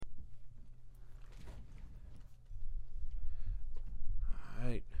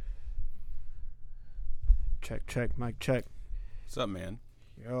Check, check, mic check. What's up, man?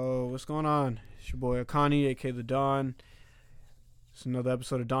 Yo, what's going on? It's your boy Akani, aka The Don. It's another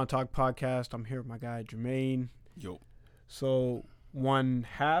episode of Don Talk Podcast. I'm here with my guy Jermaine. Yo. So,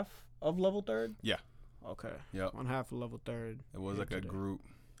 1/2 of level third? Yeah. Okay. Yep. 1/2 of level third. It was like today. a group,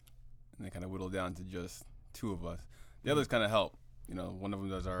 and they kind of whittled down to just two of us. The others kind of help. You know, one of them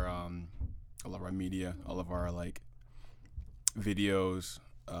does our all of our media, all of our like videos,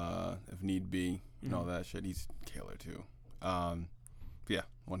 if need be, and all that shit. He's killer too. Yeah,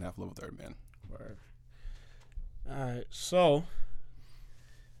 1/2 level third, man. Word. All right. So,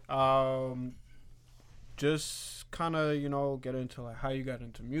 just kind of, get into like how you got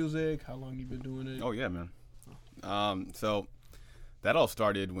into music, how long you been doing it. Oh yeah, man. So that all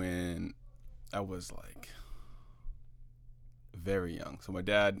started when I was like very young. So my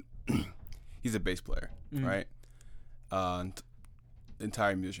dad, he's a bass player, right?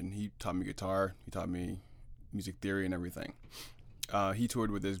 Entire musician. He taught me guitar. He taught me music theory and everything. He toured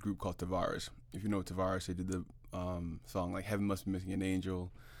with this group called Tavares. If you know Tavares, they did the song like "Heaven Must Be Missing an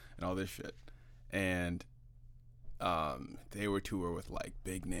Angel" and all this shit. And they would tour with like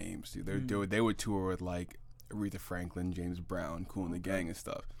big names, dude. They would tour with like Aretha Franklin, James Brown, Kool and the Gang, and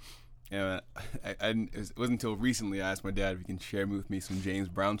stuff. And it wasn't until recently I asked my dad if he can share with me some James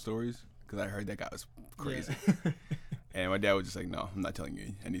Brown stories because I heard that guy was crazy. Yeah. And my dad was just like, "No, I'm not telling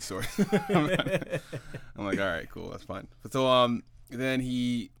you any stories." I'm like, "All right, cool, that's fine." So then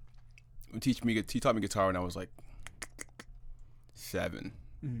he taught me guitar when I was like 7,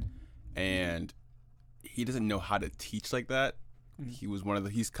 and he doesn't know how to teach like that.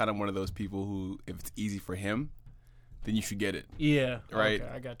 He's kind of one of those people who, if it's easy for him, then you should get it. Yeah. Right.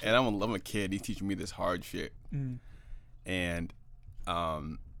 Okay, I got you. And I'm a kid. He's teaching me this hard shit. And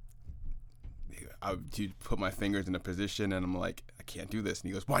I would put my fingers in a position, and I'm like, I can't do this. And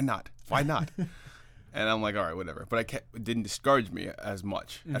he goes, "Why not? Why not?" And I'm like, all right, whatever. But it didn't discourage me as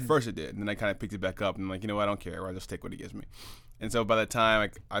much. At first it did. And then I kind of picked it back up. And I'm like, you know what? I don't care. I'll just take what he gives me. And so by the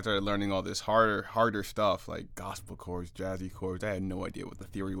time I started learning all this harder stuff, like gospel chords, jazzy chords, I had no idea what the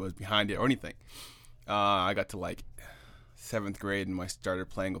theory was behind it or anything. I got to like 7th grade, and I started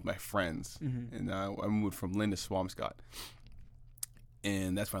playing with my friends. And I moved from Lynn to Swampscott.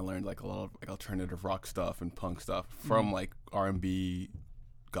 And that's when I learned like a lot of like alternative rock stuff and punk stuff from like R&B,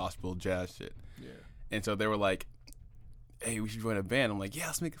 gospel, jazz shit. Yeah. And so they were like, "Hey, we should join a band." I'm like, "Yeah,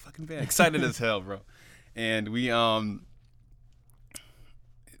 let's make a fucking band." Excited as hell, bro. And we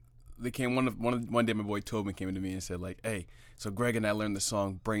they came one day. My boy Tobin came into me and said like, "Hey, so Greg and I learned the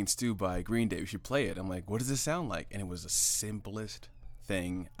song "Brain Stew" by Green Day. We should play it." I'm like, "What does this sound like?" And it was the simplest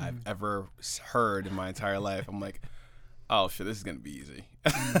thing I've ever heard in my entire life. I'm like, "Oh shit, this is gonna be easy."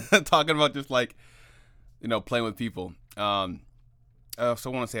 Talking about just like, playing with people.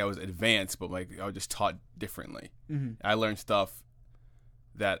 So I want to say I was advanced, but like I was just taught differently. I learned stuff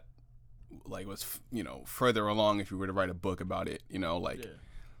that like was further along if you were to write a book about it.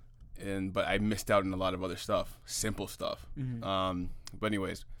 But I missed out on a lot of other stuff, simple stuff. But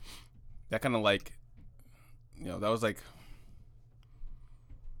anyways, that kind of like, that was like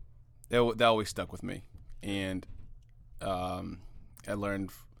that always stuck with me, and I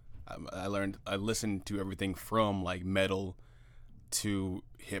listened to everything from like metal to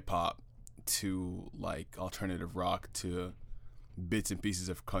hip hop to like alternative rock to bits and pieces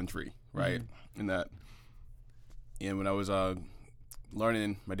of country, right? And when I was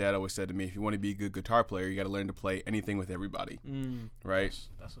learning, my dad always said to me, if you want to be a good guitar player, you got to learn to play anything with everybody, right?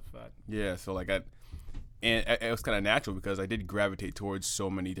 That's a fact. Yeah, so like it was kind of natural because I did gravitate towards so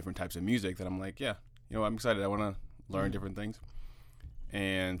many different types of music that I'm like, yeah, I'm excited. I want to learn different things.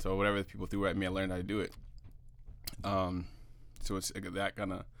 And so whatever the people threw at me, I learned how to do it. So it's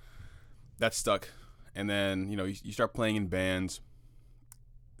that stuck. And then, you start playing in bands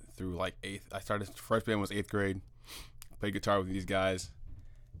through like 8th. First band was 8th grade. Played guitar with these guys.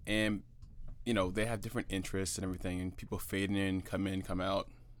 And, they have different interests and everything. And people fade in, come out.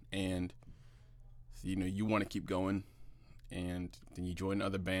 And, you want to keep going. And then you join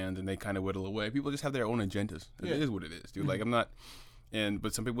other bands and they kind of whittle away. People just have their own agendas. It is what it is, dude. Like, I'm not...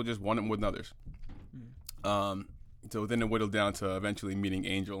 But some people just want it more than others. So then it whittled down to eventually meeting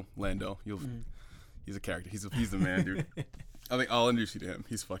Angel Lando. He's a character. He's the man, dude. I think I'll introduce you to him.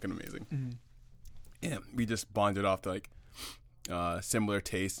 He's fucking amazing. Yeah, we just bonded off to like similar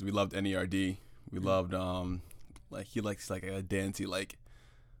tastes. We loved NERD. We loved like he likes like a dancey like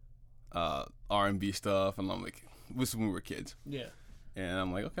R&B stuff, and I'm like, this is when we were kids. Yeah. And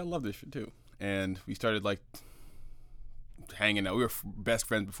I'm like, okay, I love this shit too. And we started like hanging out. We were best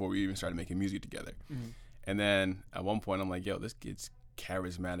friends before we even started making music together. And then at one point, I'm like, yo, this kid's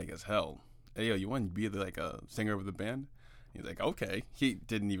charismatic as hell. hey, yo, you want to be like a singer of the band? He's like, okay. He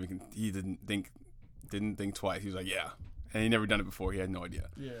didn't think twice. He was like, yeah. And he never done it before. He had no idea.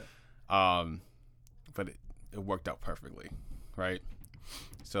 Yeah. But it worked out perfectly, right?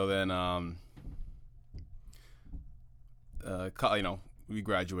 So then, we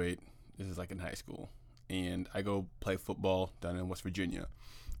graduate. This is like in high school, and I go play football down in West Virginia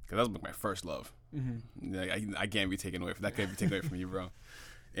because that was like my first love. Mm-hmm. Like, I can't be taken away from that. Can't be taken away from you, bro.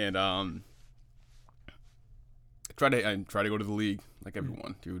 And I tried to go to the league like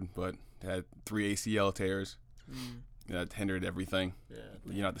everyone, dude, but had 3 ACL tears. That hindered everything. Yeah,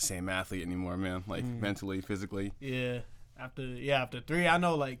 you're not the same athlete anymore, man. Like mentally, physically. Yeah. After 3, I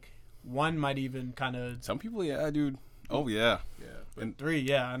know like 1 might even kind of. Some people, yeah, dude. Oh yeah. Yeah. And 3,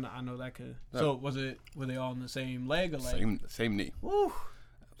 yeah, I know that could. So were they all in the same leg or like same knee? Woo.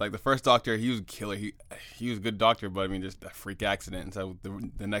 Like the first doctor, he was a killer. He was a good doctor, but I mean, just a freak accident. And so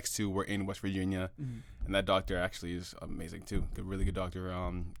the next 2 were in West Virginia, and that doctor actually is amazing too. Really good doctor.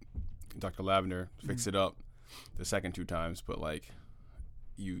 Dr. Lavender fixed it up the second 2 times, but like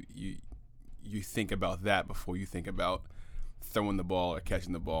you think about that before you think about throwing the ball or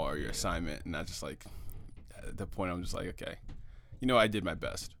catching the ball or your assignment, and that's just like at the point I'm just like, okay, I did my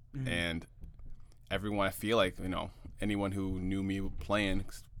best, and everyone, I feel like anyone who knew me playing,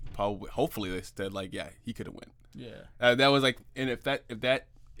 hopefully they said like, yeah, he could have won. Yeah. That was like, and if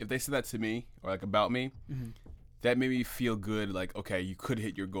they said that to me or like about me, that made me feel good. Like, okay, you could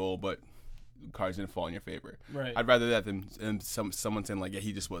hit your goal, but cards didn't fall in your favor. Right. I'd rather that than someone saying like, yeah,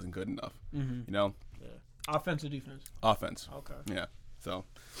 he just wasn't good enough. Yeah. Offense or defense? Offense. Okay. Yeah. So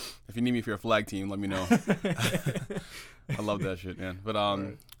if you need me for your flag team, let me know. I love that shit, man. But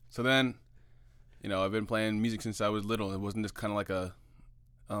right. So then, I've been playing music since I was little. It wasn't just kind of like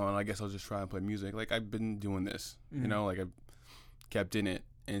I guess I'll just try and play music. Like, I've been doing this, like I kept in it.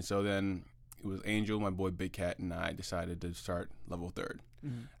 And so then it was Angel, my boy Big Cat, and I decided to start Level Third.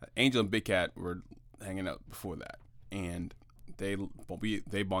 Angel and Big Cat were hanging out before that, and they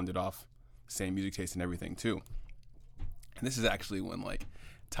bonded off the same music taste and everything too. And this is actually when like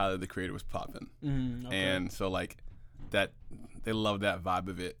Tyler the Creator was popping, okay. And so like that they love that vibe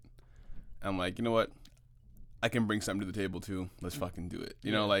of it. I'm like, you know what? I can bring something to the table too. Let's fucking do it.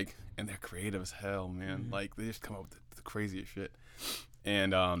 You know, like, and they're creative as hell, man. Like they just come up with the craziest shit.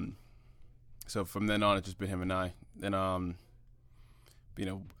 And so from then on, it's just been him and I. And I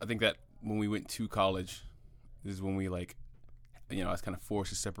think that when we went to college, this is when we like, I was kind of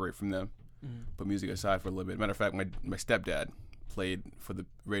forced to separate from them, put music aside for a little bit. Matter of fact, my stepdad played for the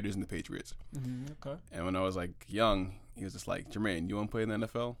Raiders and the Patriots. Okay. And when I was like young, he was just like, Jermaine, you want to play in the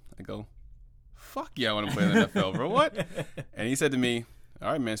NFL? I go, fuck yeah, I want to play in the NFL, bro. What? And he said to me,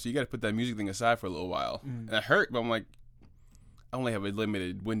 all right, man, so you got to put that music thing aside for a little while. And it hurt, but I'm like, I only have a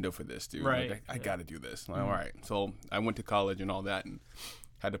limited window for this, dude. Right. Like, I got to do this. Like, all right. So I went to college and all that and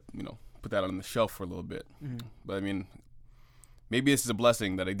had to, put that on the shelf for a little bit. But I mean, maybe this is a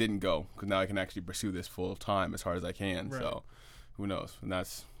blessing that I didn't go, because now I can actually pursue this full time as hard as I can. Right. So who knows? And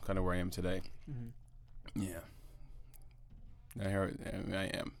that's kind of where I am today. Yeah. Now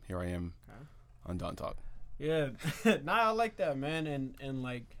here I am on Don Talk. Yeah. Nah, I like that, man. And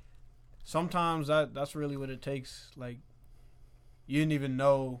like sometimes that's really what it takes. Like you didn't even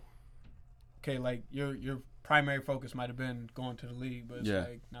know, okay, like your primary focus might have been going to the league, but it's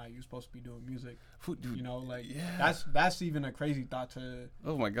like, nah, you're supposed to be doing music. Dude, like that's even a crazy thought to.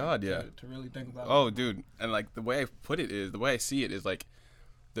 Oh my God, yeah. To really think about. Oh, dude, and like the way I see it is like,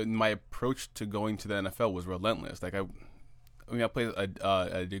 my approach to going to the NFL was relentless. Like I played a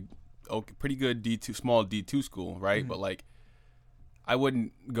pretty good small D2 school, right? But like, I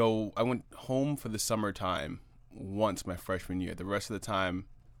went home for the summertime once my freshman year. The rest of the time,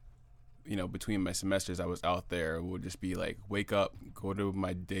 between my semesters, I was out there. It would just be like, wake up, go to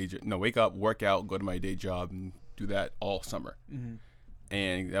my day job. No, wake up, work out, go to my day job, and do that all summer.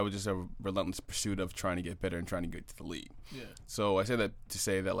 And that was just a relentless pursuit of trying to get better and trying to get to the league. Yeah. So I say that to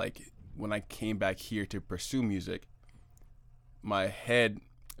say that, like, when I came back here to pursue music, my head,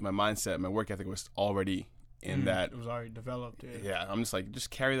 my mindset, my work ethic was already in that. It was already developed. Yeah. I'm just like, just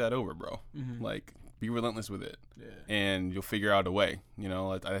carry that over, bro. Like, be relentless with it, and you'll figure out a way.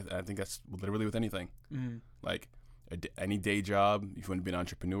 I think that's literally with anything. Like any day job, if you want to be an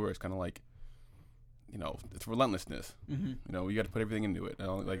entrepreneur, it's kind of like, it's relentlessness. You got to put everything into it.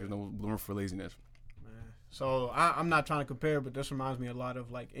 There's no room for laziness. So I'm not trying to compare, but this reminds me a lot of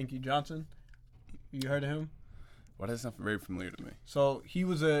like Inky Johnson. You heard of him? Why does that sound very familiar to me? So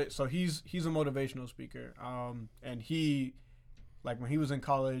he's a motivational speaker. And he, like when he was in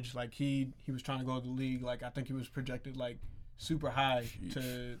college, like he was trying to go to the league. Like I think he was projected like super high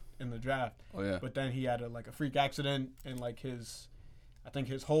Sheesh. in the draft. Oh yeah. But then he had a freak accident, and like I think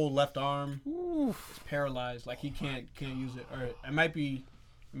his whole left arm is paralyzed. Like he can't use it, or it might be,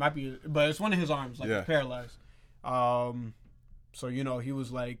 but it's one of his arms. Like it's paralyzed. So he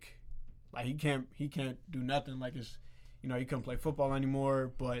was like he can't do nothing. Like it's, he couldn't play football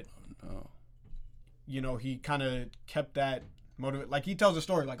anymore. But he kind of kept that motivate. Like he tells a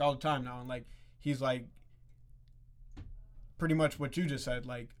story like all the time now, and like he's like pretty much what you just said.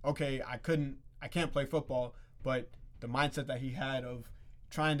 Like, okay, I can't play football, but the mindset that he had of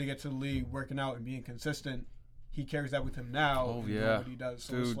trying to get to the league, working out, and being consistent, he carries that with him now. Oh yeah, what he does.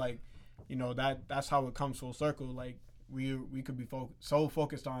 So dude. It's like, that's how it comes full circle. Like we could be so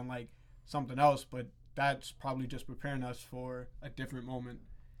focused on like something else, but that's probably just preparing us for a different moment.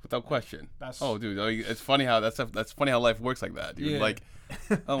 Without question. Dude, it's funny how that's funny how life works like that, dude. Yeah. Like,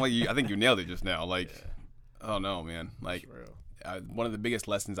 I think you nailed it just now. Like, oh no, man. Like, one of the biggest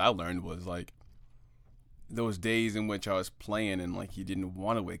lessons I learned was like those days in which I was playing and like you didn't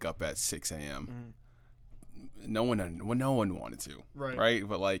want to wake up at 6 a.m. Mm-hmm. No one wanted to, right?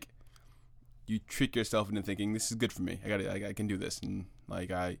 But like, you trick yourself into thinking this is good for me. I can do this, and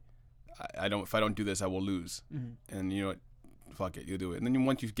like I don't. If I don't do this, I will lose. Mm-hmm. And you know what? Fuck it, you'll do it. And then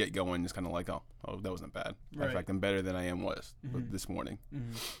once you get going, it's kind of like, oh, that wasn't bad. Right. In fact, I'm better than I was this morning.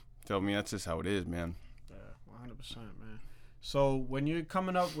 Mm-hmm. So I mean, that's just how it is, man. Yeah, 100%, man. So when you're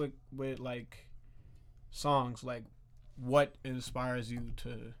coming up with like songs, like what inspires you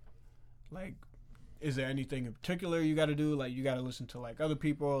to, like, is there anything in particular you got to do? Like you got to listen to like other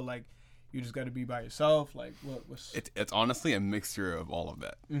people, like you just got to be by yourself. Like what's it's honestly a mixture of all of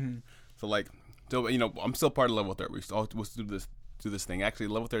that. Mm-hmm. So like. So, I'm still part of Level Third. We still do this thing. Actually,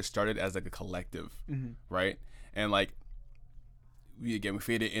 Level Third started as like a collective, right? And like, we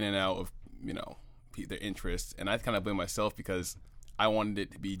faded in and out of, their interests. And I kind of blame myself because I wanted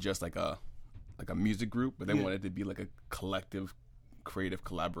it to be just like a music group, but then wanted it to be like a collective, creative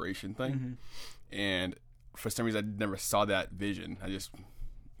collaboration thing. Mm-hmm. And for some reason, I never saw that vision.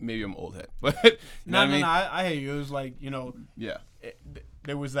 Maybe I'm old head, but I hear you. It was like, yeah.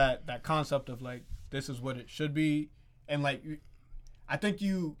 There was that concept of like this is what it should be, and like I think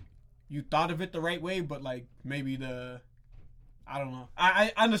you thought of it the right way, but like maybe I don't know.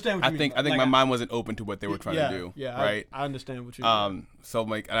 I understand what you mean. I think my mind wasn't open to what they were trying to do. Yeah, right. I understand what you mean. So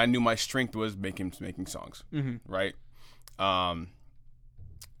like, and I knew my strength was making songs, right?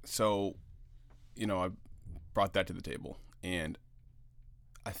 So, I brought that to the table, and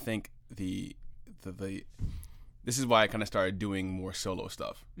I think the this is why I kind of started doing more solo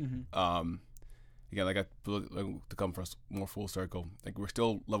stuff. Mm-hmm. Again, like to come from more full circle, like we're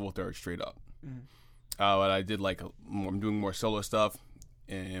still Level Third straight up. Mm-hmm. But I did like I'm doing more solo stuff,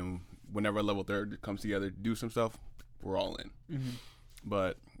 and whenever Level Third comes together to do some stuff, we're all in. Mm-hmm.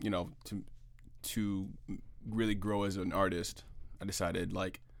 But to really grow as an artist, I decided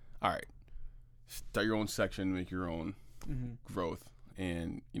like, all right, start your own section, make your own growth,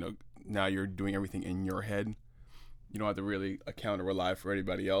 and now you're doing everything in your head. You don't have to really account or rely for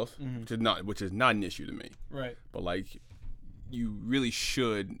anybody else, which is not an issue to me. Right. But like, you really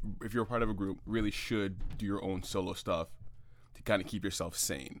should, if you're a part of a group, really should do your own solo stuff to kind of keep yourself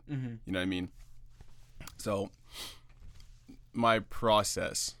sane. Mm-hmm. You know what I mean? So, my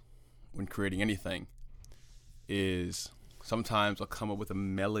process when creating anything is sometimes I'll come up with a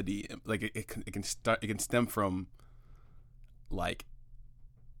melody. Like it can stem from like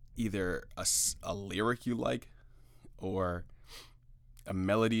either a lyric you like, or a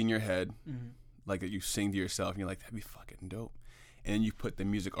melody in your head, like that you sing to yourself, and you're like, that'd be fucking dope. And then you put the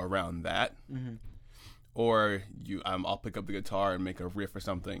music around that, or I'll pick up the guitar and make a riff or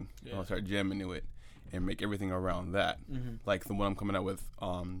something. Yeah. I'll start jamming to it and make everything around that. Like the one I'm coming out with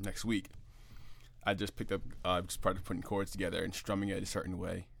next week. I just picked up, just started putting chords together and strumming it a certain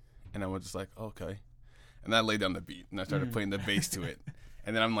way, and I was just like, okay. And I laid down the beat and I started playing the bass to it.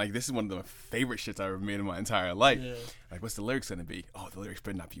 And then I'm like, this is one of my favorite shits I've ever made in my entire life. Yeah. Like, what's the lyrics going to be? Oh, the lyrics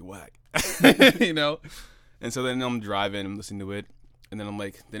better not be whack. And so then I'm driving, I'm listening to it. And then I'm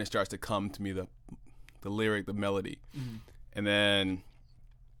like, then it starts to come to me, the lyric, the melody. Mm-hmm. And then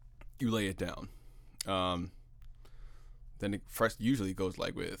you lay it down. Then it first usually goes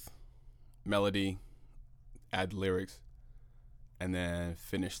like with melody, add lyrics, and then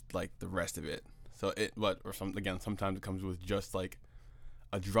finish like the rest of it. So sometimes it comes with just like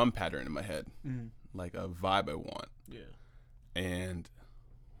a drum pattern in my head, like a vibe I want. Yeah. And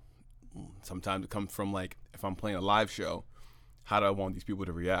sometimes it comes from like, if I'm playing a live show, how do I want these people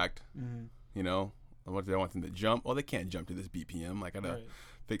to react? What do I want them to jump? Oh, they can't jump to this BPM. Like, I gotta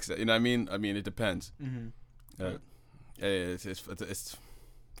fix that. You know what I mean? I mean, it depends. It's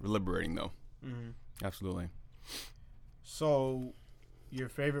liberating though. Mm-hmm. Absolutely. So, your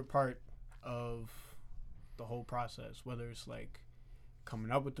favorite part of the whole process, whether it's like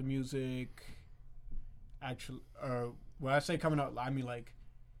coming up with the music, actually, or when I say coming up, I mean like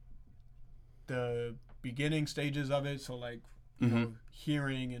the beginning stages of it. So like you know,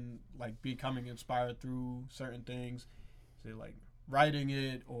 hearing and like becoming inspired through certain things. Is it like writing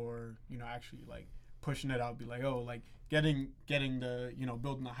it, or you know, actually like pushing it out? Be like, oh, like getting the, you know,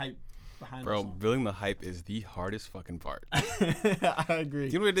 building the hype behind. Bro, building the hype is the hardest fucking part. I agree.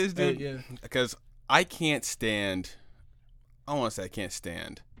 You know what it is, dude? Yeah. Because I can't stand. I don't want to say I can't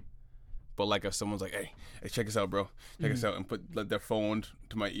stand, but like if someone's like, "Hey, check us out, bro. Check us out," and put like their phone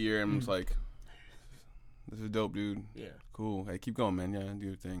to my ear, and I'm just like, "This is dope, dude. Yeah. Cool. Hey, keep going, man. Yeah, do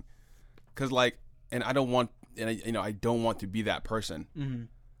your thing." Cause like, and I don't want, I don't want to be that person. Mm-hmm.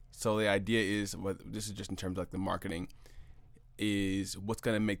 So the idea is, this is just in terms of like the marketing, is what's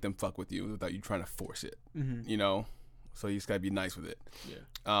gonna make them fuck with you without you trying to force it. Mm-hmm. You know, so you just gotta be nice with it.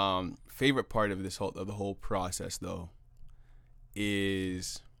 Yeah. Favorite part of the whole process though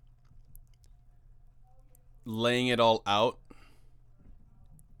is laying it all out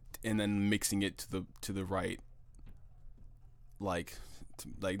and then mixing it to the right, like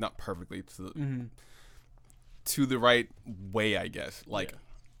not perfectly to the right way, I guess. Like,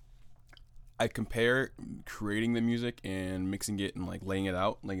 I compare creating the music and mixing it and like laying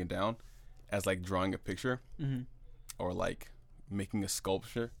it down as like drawing a picture or like making a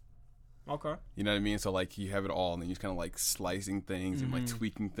sculpture. Okay. You know what I mean? So like you have it all, and then you're just kind of like slicing things and like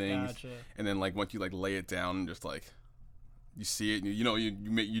tweaking things, Gotcha. and then like once you like lay it down and just like you see it, and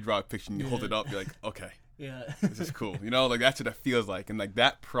you draw a picture and you hold it up, you're like, okay, Yeah. this is cool. You know, like that's what it feels like, and like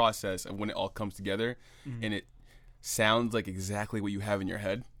that process of when it all comes together and it sounds like exactly what you have in your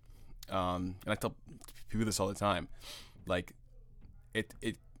head. And I tell people this all the time, like it,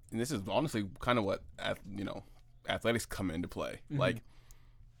 and this is honestly kind of what athletics come into play, like.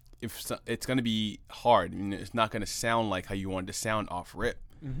 It's going to be hard, and it's not going to sound like how you want it to sound off rip.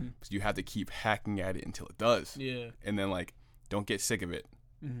 So you have to keep hacking at it until it does. Yeah. And then like, don't get sick of it.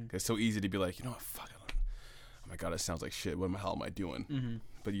 Cause it's so easy to be like, you know what, fuck it. Oh my god, it sounds like shit. What the hell am I doing?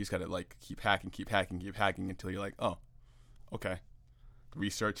 But you just gotta like keep hacking until you're like, oh, okay.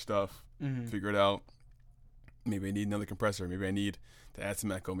 Research stuff, figure it out. Maybe I need another compressor. Maybe I need to add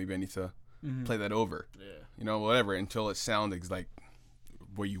some echo. Maybe I need to play that over. Yeah. You know, whatever, until it sounds like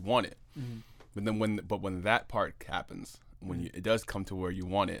where you want it. But then when that part happens, when it does come to where you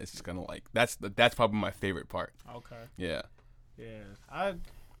want it, it's just gonna like that's probably my favorite part. Okay. Yeah.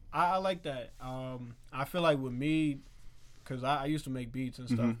 I like that. I feel like with me, because I used to make beats and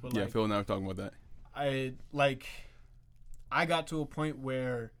stuff, but like, Phil and I were talking about that. I got to a point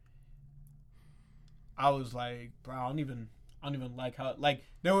where I was like, bro, I don't even like how, like,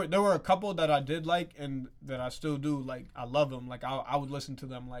 there were a couple that I did like and that I still do. Like, I love them. Like, I would listen to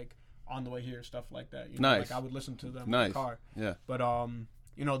them like on the way here, stuff like that. You know? Nice. Like, I would listen to them in the car. Yeah. But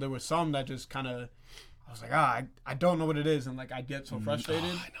you know, there were some that just kind of, I was like, I don't know what it is, and like I get so frustrated.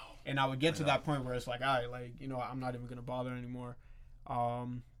 I know. And I would get to that point where it's like, all right, like, you know, I'm not even gonna bother anymore.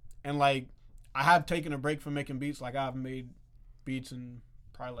 And like, I have taken a break from making beats. Like, I've made beats in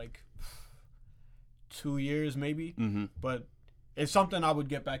probably like 2 years maybe. But it's something I would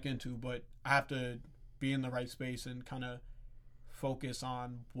get back into, but I have to be in the right space and kind of focus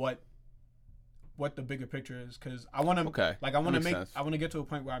on what the bigger picture is, because I want to I want to get to a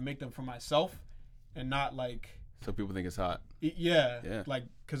point where I make them for myself and not like so people think it's hot. Yeah. Like,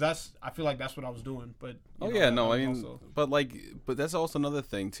 because I feel like that's what I was doing. But but that's also another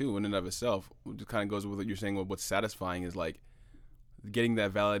thing too in and of itself. It kind of goes with what you're saying. What's satisfying is like getting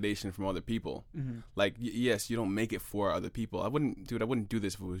that validation from other people. Like, yes, you don't make it for other people. I wouldn't do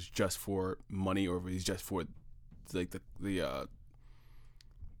this if it was just for money or if it was just for like the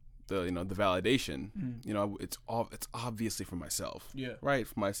validation. You know, it's obviously for myself. Yeah. Right,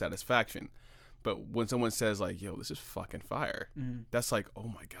 for my satisfaction. But when someone says like, "Yo, this is fucking fire," that's like, "Oh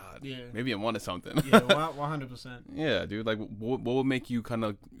my god, yeah, maybe I'm onto something." Yeah, 100%. Yeah, dude. Like, what would make you kind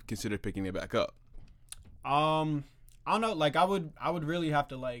of consider picking it back up? I don't know. Like, I would really have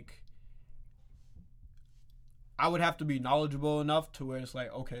to like, I would have to be knowledgeable enough to where it's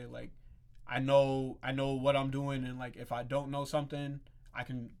like, okay, like, I know what I'm doing, and like, if I don't know something, I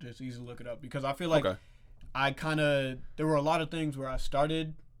can just easily look it up, because I feel like there were a lot of things where I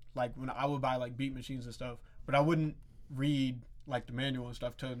started. Like, when I would buy like beat machines and stuff, but I wouldn't read like the manual and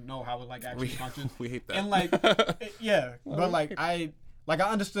stuff to know how it like actually functions. We hate that. And like, yeah, but like I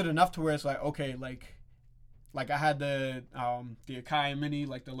understood enough to where it's like, okay, like like I had the Akai Mini,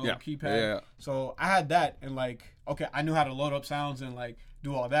 like the little keypad. Yeah. So I had that, and like, okay, I knew how to load up sounds and like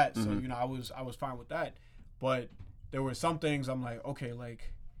do all that. So you know, I was fine with that. But there were some things I'm like, okay,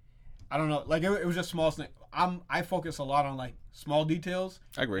 like I don't know, like it was just small things. I focus a lot on like small details.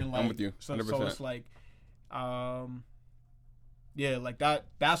 I agree. And, like, I'm with you. 100%. So it's like, yeah, like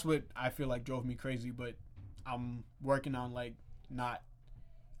that's what I feel like drove me crazy. But I'm working on like not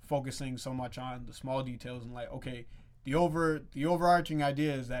focusing so much on the small details and like, okay, the overarching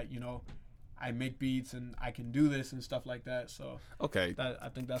idea is that, you know, I make beats and I can do this and stuff like that. So okay, I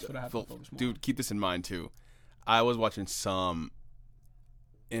think that's what I have to focus more on. Dude, keep this in mind too. I was watching some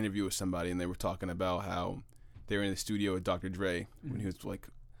interview with somebody and they were talking about how they were in the studio with Dr. Dre when he was like,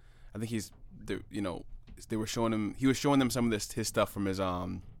 I think they were showing him, he was showing them some of his stuff from his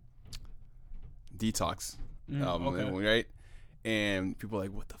Detox album, right? And people were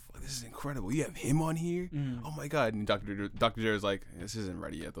like, what the fuck, this is incredible, you have him on here? Oh my god. And Dr. Dre was like, this isn't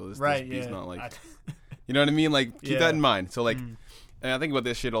ready yet though, this beat's not like you know what I mean, like keep that in mind. So like and I think about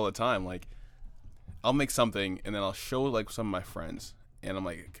this shit all the time, like I'll make something and then I'll show like some of my friends and I'm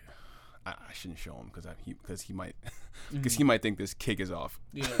like, I shouldn't show him because he might think this kick is off,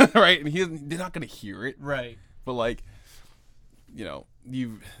 right? And they're not gonna hear it, right? But like, you know,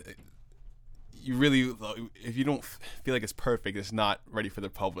 you really, if you don't feel like it's perfect, it's not ready for the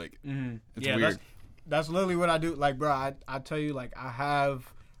public. It's weird. That's literally what I do. Like, bro, I tell you, like, I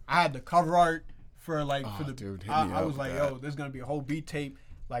had the cover art for like for the. Dude, I was like, yo, there's gonna be a whole beat tape,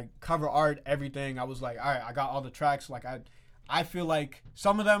 like cover art, everything. I was like, all right, I got all the tracks. Like, I feel like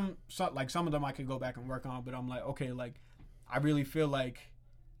some of them I could go back and work on, but I'm like, okay, like, I really feel like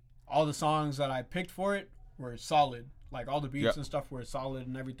all the songs that I picked for it were solid. Like, all the beats and stuff were solid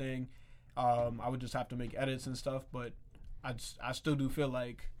and everything. I would just have to make edits and stuff, but I still do feel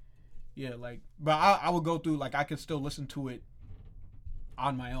like, yeah, like, but I would go through, like, I could still listen to it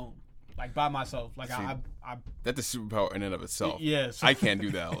on my own, like, by myself. Like, see, I that's a superpower in and of itself. Yeah, so. I can't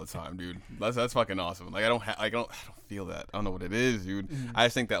do that all the time, dude. That's fucking awesome. Like, I don't feel that. I don't know what it is, dude. I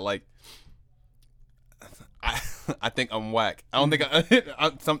just think that, like, I think I'm whack. I don't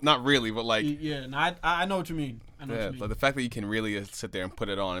think not really, but like, yeah. No, I know what you mean. I know what you mean. But the fact that you can really sit there and put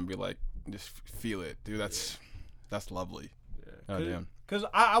it on and be like, just feel it, dude. That's lovely. Yeah. Oh damn. Because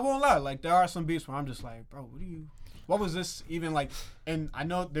I won't lie, like there are some beats where I'm just like, bro, what was this even like? And I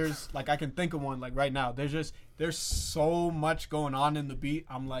know there's like, I can think of one like right now. There's so much going on in the beat.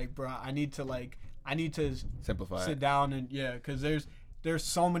 I'm like, bro, I need to simplify, sit down and because there's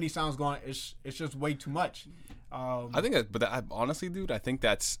so many sounds going on. It's just way too much. I think honestly, dude, I think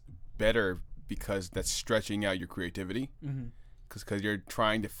that's better because that's stretching out your creativity. Because you're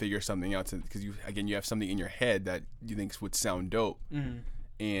trying to figure something out, because you have something in your head that you think would sound dope,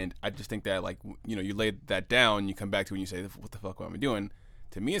 and I just think that, like, you know, you lay that down, you come back to it and you say, what the fuck am I doing?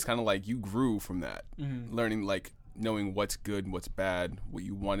 To me, it's kind of like you grew from that, learning, like, knowing what's good and what's bad, what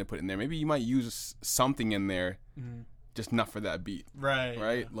you want to put in there. Maybe you might use something in there, just not for that beat, right?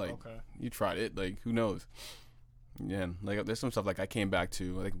 Yeah. Like, you tried it, like, who knows? Yeah, like, there's some stuff like I came back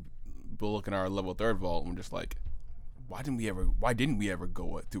to, like, we'll look in our level 3rd vault and we're just like, why didn't we ever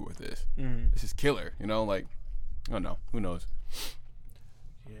go through with this? This is killer, you know, like, I don't know, who knows?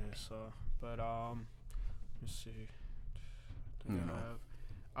 Yeah, so, but let's see.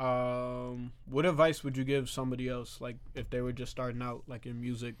 What advice would you give somebody else, like if they were just starting out, like in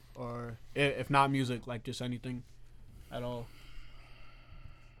music, or if not music, like just anything at all?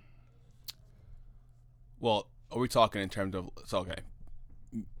 Well, are we talking in terms of, it's okay,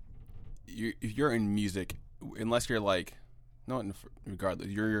 if you're in music, unless you're like, regardless,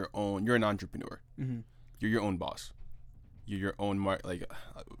 you're an entrepreneur. You're your own boss. You're your own like,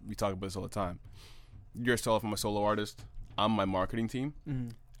 we talk about this all the time. I'm a solo artist. I'm my marketing team.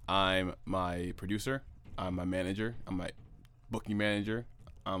 I'm my producer. I'm my manager. I'm my booking manager.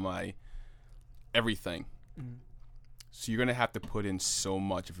 I'm my everything. So you're gonna have to put in so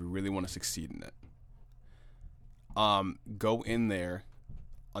much if you really want to succeed in it. Go in there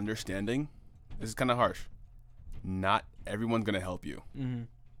understanding, this is kind of harsh, not everyone's gonna help you. In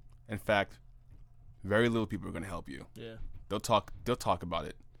fact, very little people are gonna help you. Yeah, they'll talk about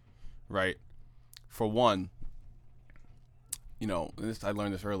it, right? For one, you know, I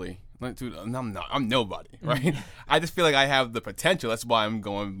learned this early. Dude, I'm nobody, right? I just feel like I have the potential. That's why I'm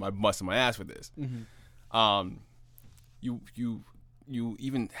busting my ass with this. You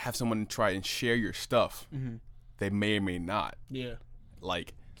even have someone try and share your stuff. They may or may not. Yeah.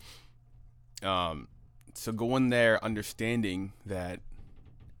 Like, so go in there understanding that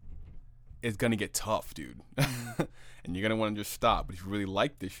it's gonna get tough, dude. and you're gonna want to just stop. But if you really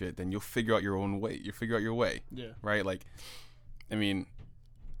like this shit, then you'll figure out your own way. You'll figure out your way. Yeah. Right? Like, I mean,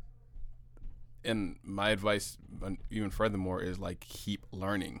 and my advice, even furthermore, is like keep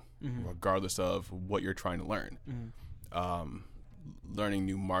learning, regardless of what you're trying to learn. Learning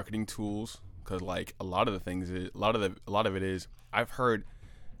new marketing tools, because like a lot of it is I've heard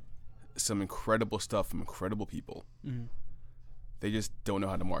some incredible stuff from incredible people. They just don't know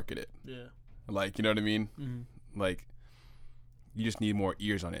how to market it. Yeah. Like, you know what I mean? Like, you just need more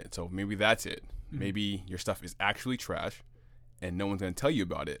ears on it. So maybe that's it. Maybe your stuff is actually trash, and no one's gonna tell you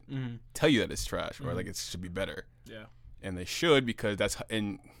about it. Tell you that it's trash, or like it should be better. Yeah. And they should, because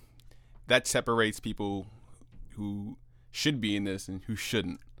that separates people who should be in this and who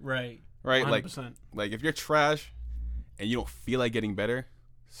shouldn't. Right. Right. 100%. Like if you're trash and you don't feel like getting better,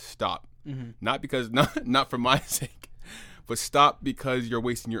 stop. Not for my sake, but stop because you're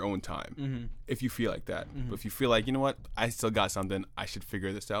wasting your own time. If you feel like that. But if you feel like, you know what, I still got something, I should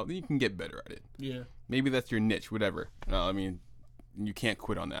figure this out, then you can get better at it. Yeah. Maybe that's your niche, whatever. I mean, you can't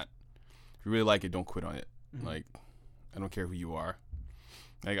quit on that. If you really like it, don't quit on it. Like, I don't care who you are.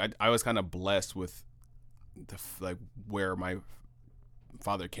 Like, I was kind of blessed with where my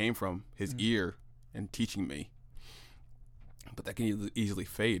father came from, his ear, and teaching me. But that can easily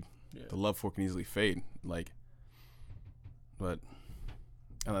fade. Yeah. The love for it can easily fade. Like, but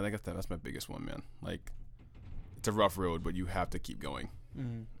I think that's my biggest one, man. Like, it's a rough road, but you have to keep going.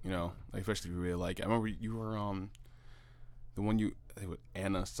 You know, like, especially if you really like it. I remember you were the one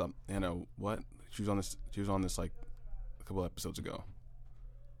Anna what? She was on this like a couple episodes ago.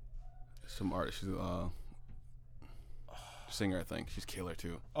 Some artist, she's singer, I think. She's killer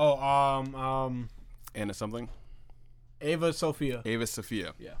too. Anna something. Ava Sophia.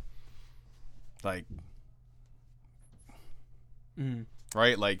 Yeah. Like,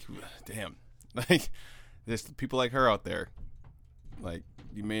 right? Like, damn. Like, there's people like her out there. Like,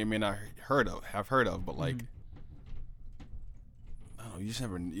 you may or may not have heard of, but like, I don't know. You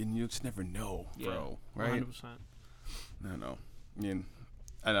just never know, bro. Right? 100%. I don't know. I mean,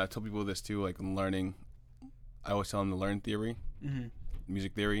 and I tell people this too. Like, in learning, I always tell them to learn theory,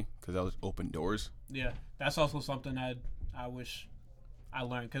 music theory, because that was open doors. Yeah, that's also something that I wish I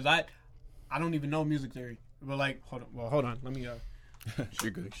learned, because I don't even know music theory. But like, hold on. Let me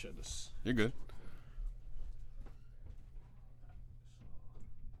You're good. make sure this. You're good.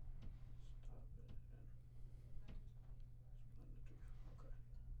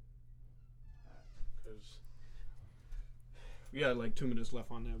 We had like 2 minutes left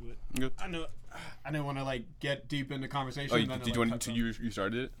on there, but good. I didn't want to like get deep in the conversation. You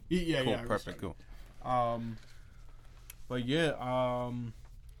started it? Yeah, cool, yeah. Perfect, cool. But yeah,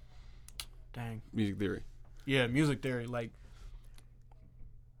 dang. Music theory. Yeah, music theory. Like,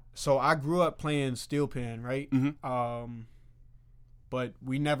 so I grew up playing steel pan, right? But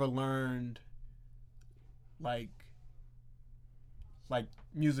we never learned like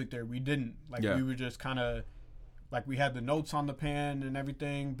music theory. We didn't. Like, we were just kind of like, we had the notes on the pan and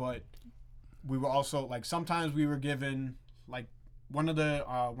everything, but we were also like, sometimes we were given like one of the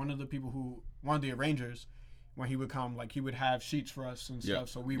arrangers, when he would come, like, he would have sheets for us and stuff,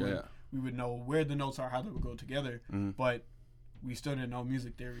 so we would know where the notes are, how they would go together, but we still didn't know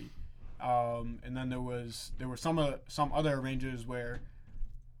music theory. And then there were some other arrangers where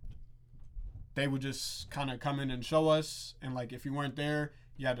they would just kind of come in and show us, and like, if you weren't there,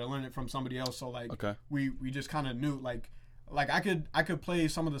 you had to learn it from somebody else. So like, we just kind of knew, like I could play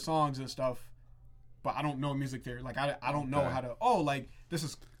some of the songs and stuff, but I don't know music theory. Like, I don't know how to, like, this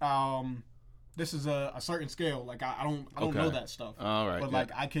is a certain scale. Like, I don't know that stuff. All right. But like,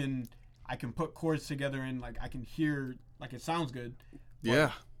 I can put chords together, and like, I can hear, like, it sounds good.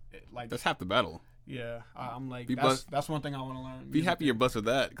 Yeah. Like, that's half the battle. Yeah, I'm like, that's one thing I want to learn. Be happy you're blessed with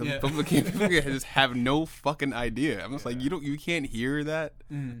that, because people just have no fucking idea. I'm just like, you can't hear that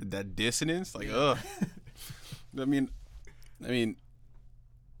dissonance. Like, ugh. I mean, are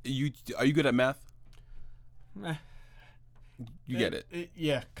you good at math? You get it.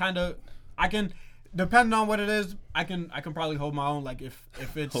 Yeah, kind of. I can, depending on what it is, I can probably hold my own. Like, if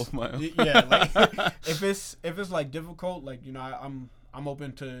it's hold my own. Yeah, like, if it's like difficult, like, you know, I'm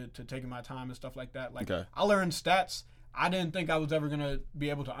open to taking my time and stuff like that. Like, I learned stats. I didn't think I was ever gonna be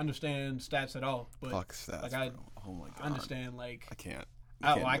able to understand stats at all. But fuck stats, like, I God. understand, like, I can't.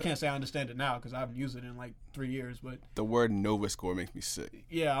 I can't say I understand it now, because I haven't used it in like 3 years. But the word Nova score makes me sick.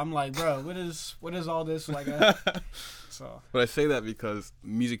 Yeah, I'm like, bro, what is all this like? So. But I say that because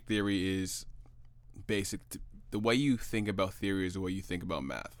music theory is basic. The way you think about theory is the way you think about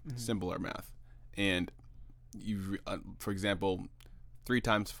math. Simpler math, and you, for example, 3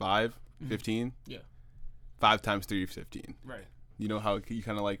 times 5, 15. Yeah. 5 times 3 is 15. Right. You know how you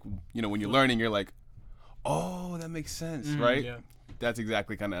kind of like, you know, when you're learning, you're like, oh, that makes sense, right? Yeah. That's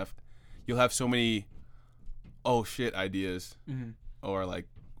exactly kind of, you'll have so many, oh shit ideas or like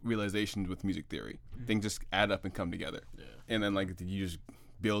realizations with music theory. Things just add up and come together. Yeah. And then like you just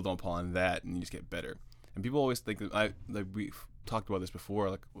build upon that and you just get better. And people always think that we've talked about this before,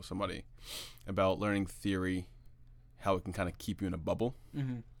 like with somebody, about learning theory, how it can kind of keep you in a bubble.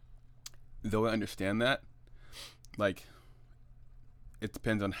 Though I understand that, like, it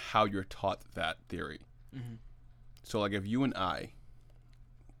depends on how you're taught that theory. So like if you and I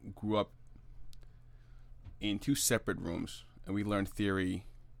grew up in 2 separate rooms and we learned theory,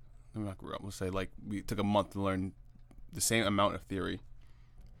 not grew up, let's say like we took a month to learn the same amount of theory,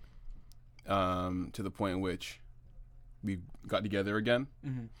 to the point in which we got together again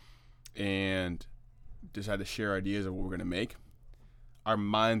and decided to share ideas of what we're going to make. Our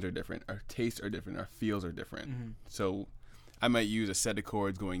minds are different, our tastes are different, our feels are different. So I might use a set of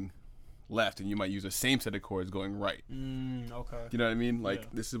chords going left and you might use the same set of chords going right. Okay. You know what I mean?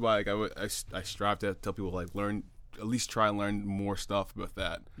 Like this is why like I strive to tell people like learn, at least try and learn more stuff about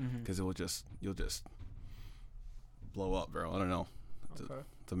that, because you'll just blow up, bro. I don't know.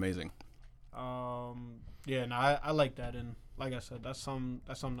 It's amazing. Yeah, no, I like that, and like I said, that's something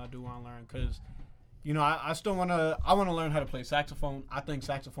I do want to learn, because you know I still want to learn how to play saxophone. I think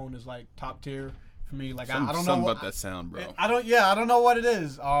saxophone is like top tier for me. Like I don't know something about that sound, bro. I don't know what it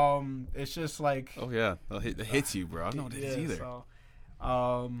is. It's just like, oh yeah, it hits you, bro. I don't know what it is either. So,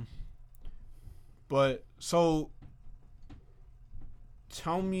 but so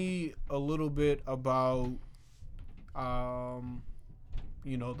tell me a little bit about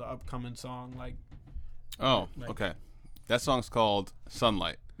you know, the upcoming song, like. Oh, okay. That song's called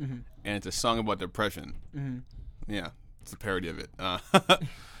Sunlight, and it's a song about depression. Yeah, it's a parody of it.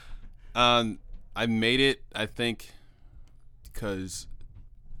 I made it, I think, because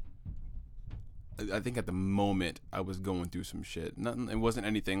I think at the moment I was going through some shit. It wasn't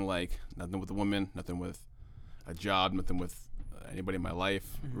anything like, nothing with a woman, nothing with a job, nothing with anybody in my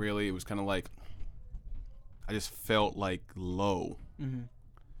life, really. It was kind of like, I just felt like low.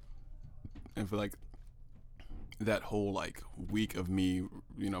 And for like that whole like week of me,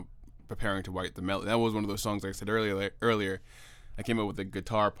 you know, preparing to write the melody, that was one of those songs, like I said earlier, I came up with the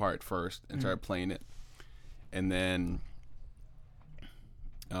guitar part first and started playing it, and then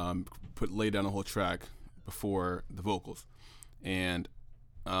laid down the whole track before the vocals, and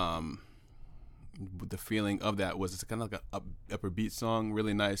the feeling of that was it's kind of like a upper beat song,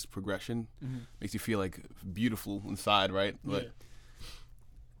 really nice progression, makes you feel like beautiful inside, right?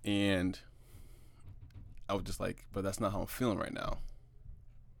 And I was just like, but that's not how I'm feeling right now.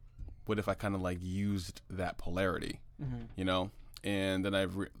 What if I kind of like used that polarity, you know? And then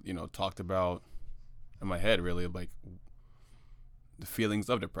I've, you know, talked about in my head really like the feelings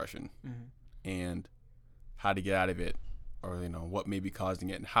of depression and how to get out of it, or, you know, what may be causing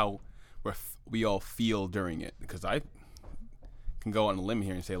it and how we all feel during it. Because I can go on a limb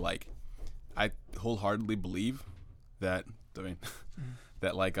here and say, like, I wholeheartedly believe that, I mean,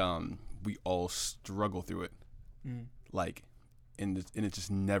 that like we all struggle through it, like, and it's just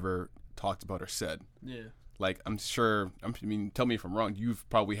never talked about or said. Yeah. Like, I'm sure, I mean, tell me if I'm wrong, you've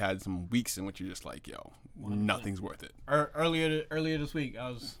probably had some weeks in which you're just like, yo, nothing's worth it. Earlier this week,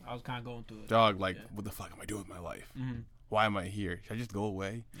 I was kind of going through it. Dog, like, what the fuck am I doing with my life? Why am I here? Should I just go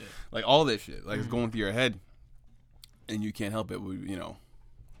away? Yeah. Like, all this shit, like, it's going through your head, and you can't help it. You know,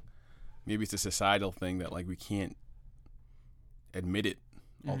 maybe it's a societal thing that, like, we can't admit it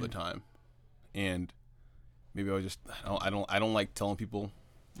all the time. And maybe I don't like telling people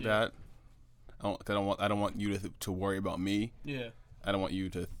that. I don't want you to worry about me. Yeah. I don't want you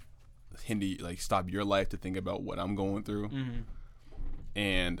to stop your life to think about what I'm going through.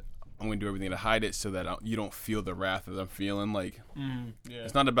 And I'm going to do everything to hide it so that you don't feel the wrath that I'm feeling. Like,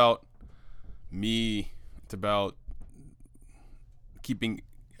 it's not about me. It's about keeping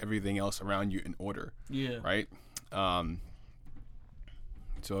everything else around you in order. Yeah. Right?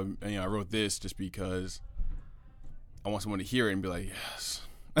 So, you know, I wrote this just because I want someone to hear it and be like, yes.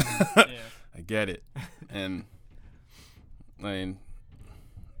 I get it. And I mean,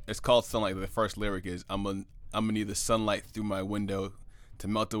 it's called Sunlight. The first lyric is, I'm gonna need the sunlight through my window to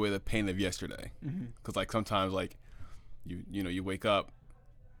melt away the pain of yesterday. Because like sometimes like you wake up,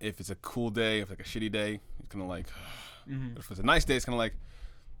 if it's a cool day, if it's like a shitty day, it's kind of like, but if it's a nice day, it's kind of like,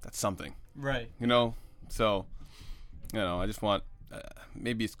 that's something, right? You know. So, you know, I just want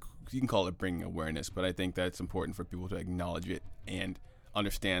maybe you can call it bringing awareness, but I think that it's important for people to acknowledge it and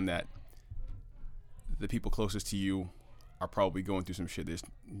understand that the people closest to you are probably going through some shit that's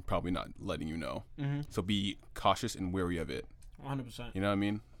probably not letting you know. Mm-hmm. So be cautious and wary of it. 100%. You know what I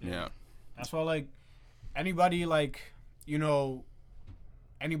mean? Yeah. That's why, like, anybody, like, you know,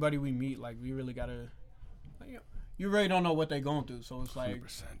 anybody we meet, like, we really gotta, like, you really don't know what they're going through. So it's like,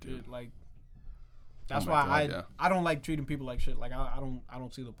 100%, dude. like, that's Oh why my God, I don't like treating people like shit. Like, I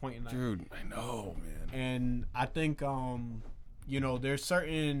don't see the point in that. Dude, I know, man. And I think, you know, there's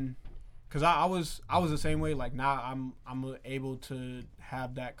certain, cause I was the same way. Like, now I'm able to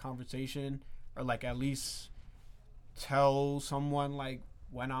have that conversation, or like at least tell someone like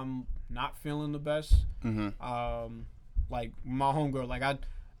when I'm not feeling the best. Mm-hmm. Like my homegirl, like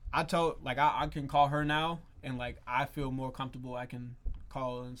I tell, like I can call her now, and like I feel more comfortable. I can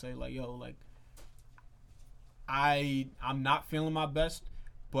call and say like, yo, like I'm not feeling my best,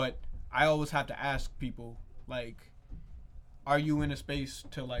 but I always have to ask people like, are you in a space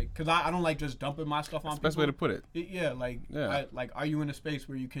to like, cause I don't like just dumping my stuff on people. Best way to put it. Yeah, like like are you in a space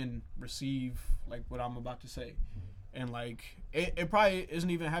where you can receive like what I'm about to say? And like it probably isn't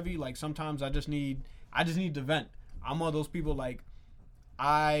even heavy. Like sometimes I just need to vent. I'm one of those people, like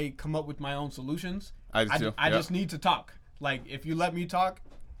I come up with my own solutions. I just need to talk. Like if you let me talk,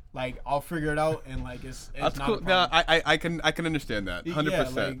 like I'll figure it out, and like it's That's not cool. a problem. No, I can understand that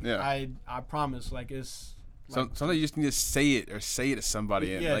 100%. Yeah. I promise. Like it's. Like, sometimes you just need to say it to somebody.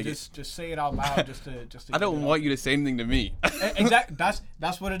 Yeah, like just say it out loud. just to. I don't want you to say anything to me. Exactly.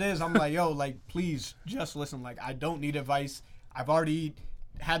 That's what it is. I'm like, yo, like please just listen. Like I don't need advice. I've already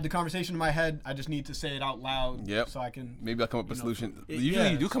had the conversation in my head. I just need to say it out loud. Yep. So I can. Maybe I'll come up with a solution.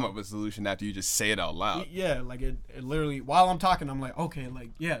 Usually you do come up with a solution after you just say it out loud. Yeah, like it literally while I'm talking, I'm like, okay, like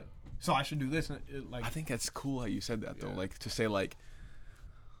yeah. So I should do this. Like I think that's cool how you said that though. Like to say like.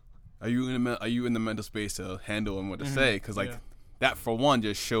 Are you in the mental space to handle and what to say? Because like that for one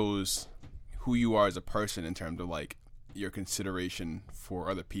just shows who you are as a person in terms of like your consideration for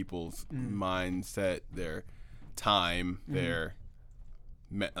other people's mindset, their time, their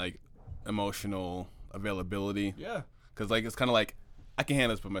like emotional availability. Yeah. Because like it's kind of like I can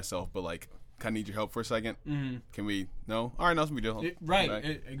handle this by myself, but like kind of need your help for a second. Can we? No. All right, no, we do.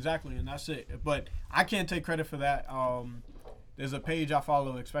 Right. Exactly, and that's it. But I can't take credit for that. There's a page I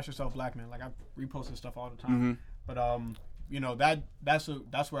follow, Express Yourself Black Man. Like I repost his stuff all the time. But you know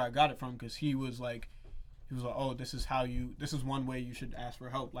that's where I got it from, because he was like, oh, this is one way you should ask for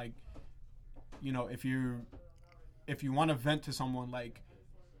help. Like, you know, if you want to vent to someone, like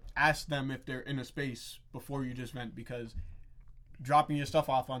ask them if they're in a space before you just vent, because dropping your stuff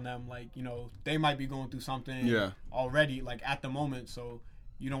off on them, like, you know, they might be going through something already, like at the moment, so.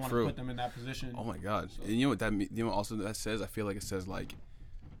 You don't want to put them in that position. Oh my God! So. And you know what that also that says? I feel like it says like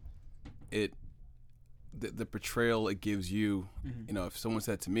the portrayal it gives you. You know, if someone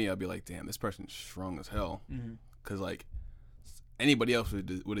said to me, I'd be like, damn, this person's strong as hell. Because like anybody else would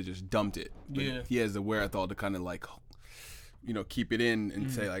have just dumped it. But he has the wherewithal to kind of like, you know, keep it in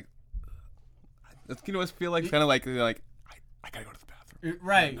and say like, you know, I feel like kind of like I gotta go to the bathroom.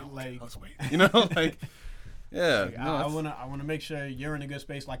 Right. No, like let's wait. You know, like. Yeah, like, I wanna make sure you're in a good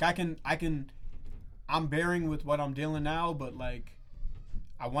space. Like I'm bearing with what I'm dealing now, but like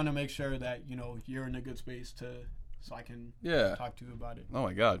I want to make sure that, you know, you're in a good space so I can talk to you about it. Oh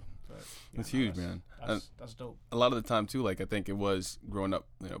my God, but, that's huge, man. That's dope. A lot of the time too, like I think it was growing up,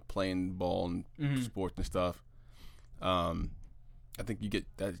 you know, playing ball and sports and stuff. I think you get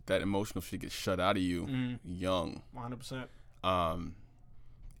that emotional shit gets shut out of you young. 100%.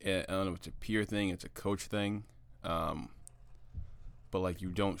 I don't know if it's a peer thing, it's a coach thing, but like you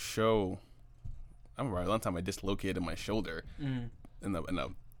don't show. I remember one time I dislocated my shoulder in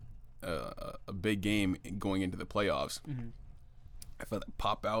a big game going into the playoffs. I felt it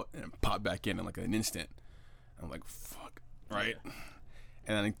pop out and pop back in like an instant. I'm like, fuck, right?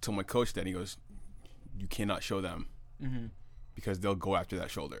 And I told my coach that, and he goes, "You cannot show them because they'll go after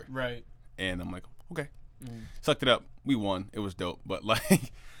that shoulder." Right. And I'm like, okay. Sucked it up. We won. It was dope, but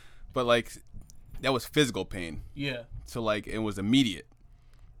like that was physical pain. Yeah. So like it was immediate.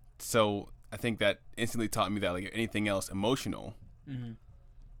 So I think that instantly taught me that like anything else emotional,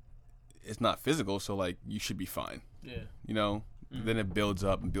 it's not physical. So like you should be fine. Yeah. You know. Then it builds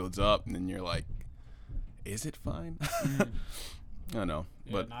up, and then you're like, is it fine? I don't know.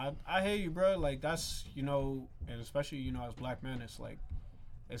 Yeah, but I hear you, bro. Like that's, you know, and especially, you know, as black men, it's like.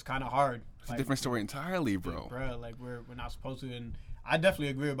 It's kind of hard. It's a different story entirely, bro. Bro, like we're not supposed to, and I definitely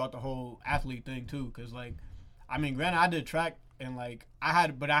agree about the whole athlete thing too. Cause like, I mean, granted, I did track, and like I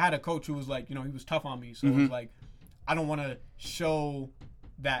had a coach who was like, you know, he was tough on me, so it was like, I don't want to show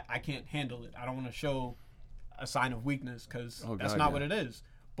that I can't handle it. I don't want to show a sign of weakness, cause that's not what it is.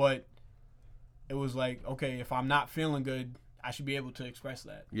 But it was like, okay, if I'm not feeling good, I should be able to express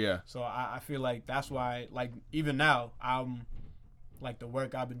that. Yeah. So I feel like that's why, like, even now, I'm, like, the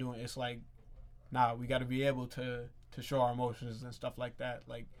work I've been doing, it's like, nah, we got to be able to show our emotions and stuff like that.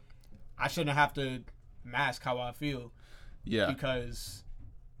 Like, I shouldn't have to mask how I feel. Yeah. Because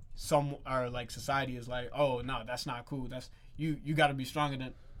society is like, oh, no, that's not cool. That's, you got to be stronger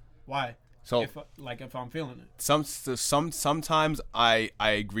than, why? So, if I'm feeling it. Sometimes I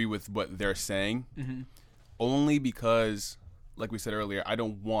agree with what they're saying, only because, like we said earlier, I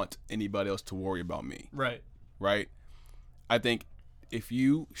don't want anybody else to worry about me. Right. Right? I think if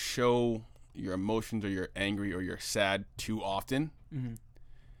you show your emotions or you're angry or you're sad too often,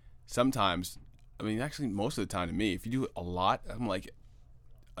 sometimes, I mean, actually most of the time to me, if you do it a lot, I'm like,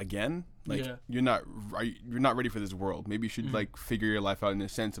 again, like you're not ready for this world. Maybe you should like figure your life out in a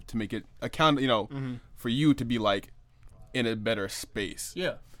sense of to make it account, for you to be like in a better space.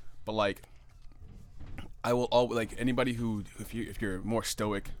 Yeah. But like, I will always, like, anybody who, if you're more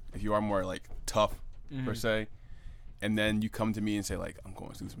stoic, if you are more like tough per se, and then you come to me and say like, I'm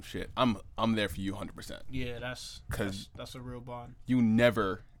going through some shit, I'm there for you 100%. Yeah, that's a real bond. You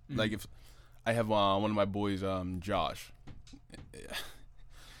never like, if I have one of my boys, Josh.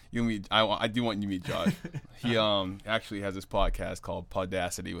 You meet. I do want you to meet Josh. He actually has this podcast called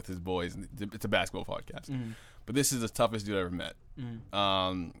Podacity with his boys. It's a basketball podcast. But this is the toughest dude I ever met.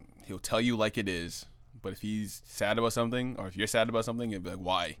 He'll tell you like it is. But if he's sad about something, or if you're sad about something, he'll be like,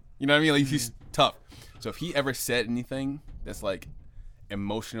 "Why?" You know what I mean? Like, he's tough. So if he ever said anything that's like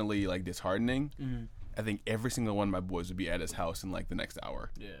emotionally like disheartening, I think every single one of my boys would be at his house in like the next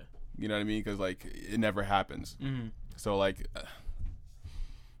hour. Yeah. You know what I mean? Because like it never happens. So like.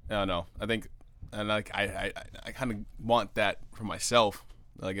 I don't know. I think, and like I kind of want that for myself.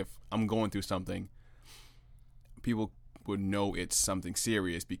 Like, if I'm going through something, people would know it's something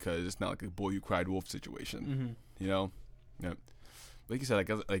serious because it's not like a boy who cried wolf situation. You know, yeah. Like you said,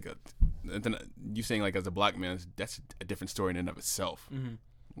 you saying like as a black man, that's a different story in and of itself.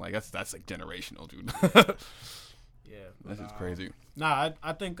 Like that's like generational, dude. Yeah, that's just crazy. Nah,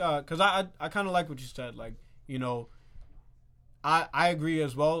 I think because I kind of like what you said. Like, I agree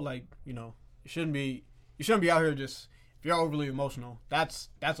as well. Like, you shouldn't be out here just, if you're overly emotional, that's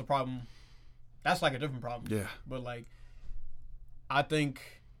a problem. That's like a different problem. Yeah. But like, I think,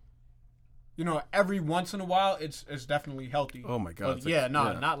 every once in a while it's definitely healthy. Oh my God. But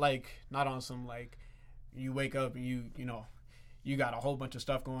not on some like, you wake up and you got a whole bunch of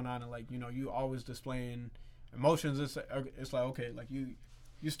stuff going on and like, you always displaying emotions. It's like, okay, like you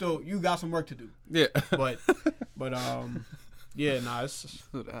got some work to do. Yeah. But yeah, nah, it's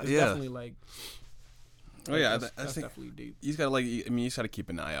definitely like. Oh yeah, that's definitely deep. You just gotta you just gotta keep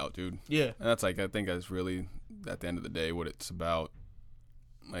an eye out, dude. Yeah, and that's like, I think that's really at the end of the day what it's about.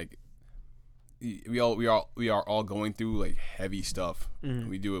 Like, we are all going through like heavy stuff.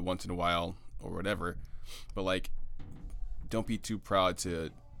 We do it once in a while or whatever, but like, don't be too proud to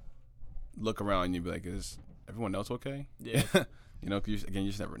look around and you be like, is everyone else okay? Yeah, cause you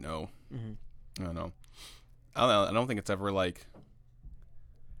just never know. I don't know. I don't think it's ever like,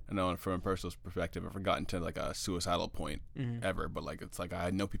 I know from a personal perspective, I've ever gotten to like a suicidal point ever, but like, it's like I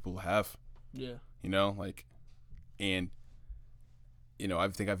know people who have. Yeah. Like, and I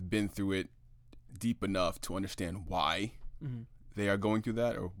think I've been through it deep enough to understand why they are going through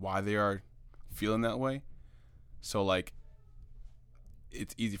that or why they are feeling that way. So like,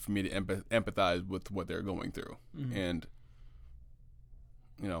 it's easy for me to empathize with what they're going through, and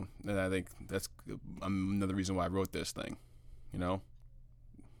and I think that's another reason why I wrote this thing,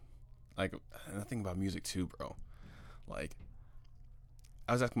 Like, and I think about music too, bro. Like,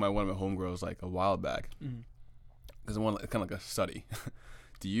 I was asking one of my homegirls like a while back, because I want kind of like a study.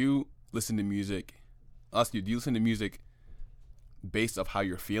 Do you listen to music? I'll ask you, do you listen to music based off how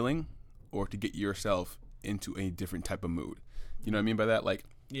you're feeling, or to get yourself into a different type of mood? You know what I mean by that? Like,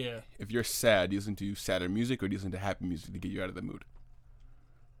 yeah, if you're sad, do you listen to sadder music, or do you listen to happy music to get you out of the mood?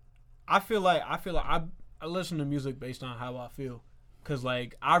 I feel like I listen to music based on how I feel, cause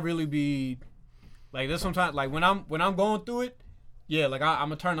like I really be like, there's sometimes like when I'm going through it, yeah, like I'm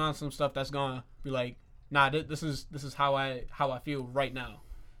gonna turn on some stuff that's gonna be like, nah, this is how I feel right now.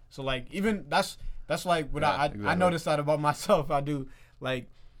 So like, even that's like what exactly. I noticed that about myself. I do like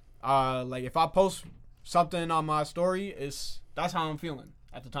if I post something on my story, that's how I'm feeling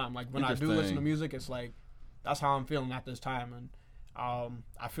at the time. Like when I do listen to music, it's like that's how I'm feeling at this time. And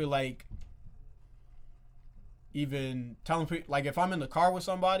I feel like even telling people, like if I'm in the car with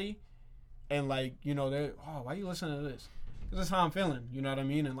somebody and like, they're, oh, why are you listening to this? This is how I'm feeling. You know what I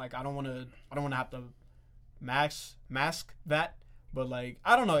mean? And like, I don't want to have to mask that But like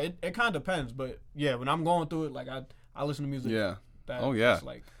I don't know, it kind of depends. But yeah, when I'm going through it, like I listen to music. Yeah. That Oh, yeah. is,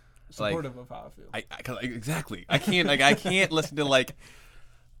 like supportive of how I feel. Exactly. I can't listen to like,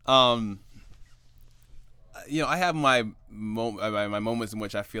 I have my moments in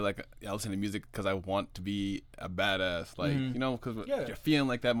which I feel like I listen to music because I want to be a badass, like because you're feeling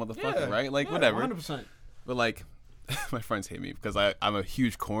like that motherfucker, right? Like whatever. 100%. But like, my friends hate me because I'm a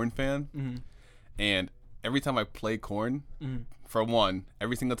huge Korn fan, and every time I play Korn, for one,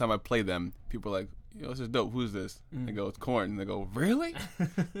 every single time I play them, people are like, "Yo, this is dope. Who's this?" I go, "It's Korn." And they go, "Really?"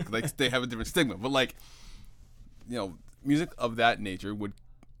 Like they have a different stigma, but like, music of that nature would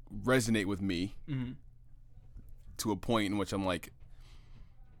resonate with me to a point in which I'm like,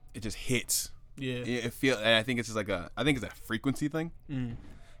 it just hits. Yeah. And I think it's just like I think it's a frequency thing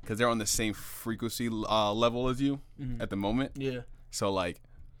because they're on the same frequency level as you at the moment. Yeah. So like,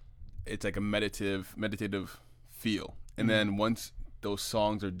 it's like a meditative feel, and then once those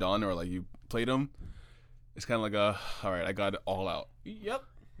songs are done or like you played them, it's kind of like all right, I got it all out. Yep.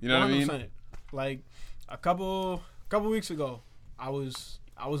 You know 100%. What I mean? Like a couple weeks ago, I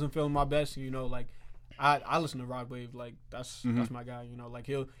wasn't feeling my best. Like I listen to Rod Wave. Like that's my guy. Like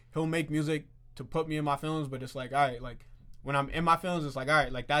he'll make music to put me in my feelings, but it's like all right, like when I'm in my feelings, it's like all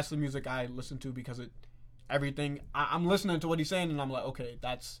right, like that's the music I listen to because I'm listening to what he's saying, and I'm like, okay,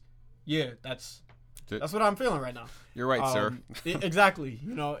 that's what I'm feeling right now. You're right, sir. Exactly.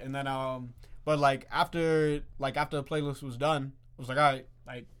 And then but like after the playlist was done, I was like, all right,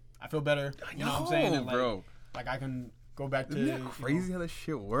 like I feel better. You know what I'm saying? And, like, bro. Like I can go back to. Isn't that crazy how this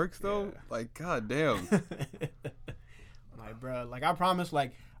shit works though? Yeah. Like, god damn. Like, bro, like I promise,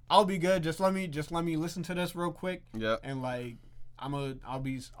 like I'll be good. Just let me listen to this real quick. Yeah. And like I'll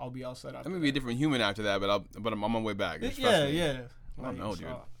be all set up. I'm gonna be a different human after that, but I'm on my way back. Yeah. I don't know, dude.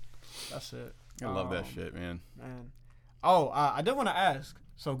 That's it. I love that shit, man. Oh, I did want to ask.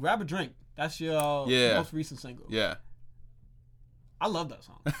 So, Grab a Drink. That's your most recent single. Yeah. I love that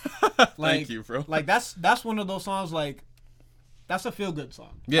song. Thank you, bro. Like that's one of those songs. Like that's a feel good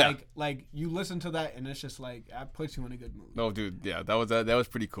song. Yeah. Like you listen to that and it's just like that puts you in a good mood. No, dude. Yeah, that was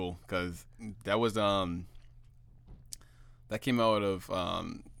pretty cool because that was that came out of I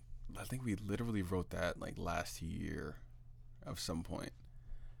think we literally wrote that like last year, at some point.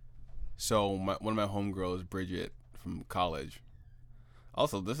 So one of my homegirls, Bridget from college.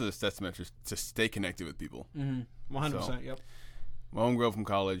 Also, this is a testament to stay connected with people. 100%. Yep. My homegirl from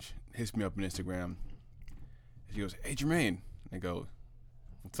college hits me up on Instagram. She goes, "Hey, Jermaine." I go,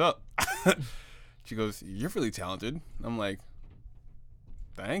 "What's up?" She goes, "You're really talented." I'm like,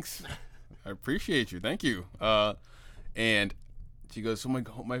 "Thanks. I appreciate you. Thank you." And she goes, "So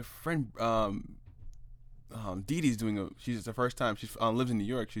my friend Dee Dee's she's the first time, she lives in New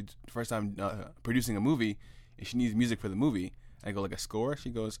York. She's the first time producing a movie, and she needs music for the movie." I go, "Like a score?" She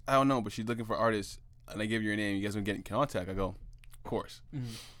goes, "I don't know, but she's looking for artists." And I give her your name. You guys want to get in contact? I go, "Of course."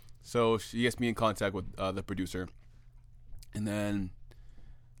 So she gets me in contact with the producer. And then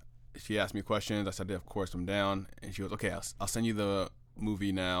she asked me questions. I said, "Of course, I'm down." And she goes, "Okay, I'll send you the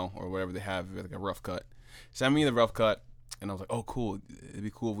movie now," or whatever they have, like a rough cut. Send me the rough cut. And I was like, "Oh, cool. It'd be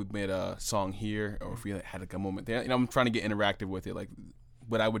cool if we made a song here, or if we had like a moment there." I'm trying to get interactive with it, like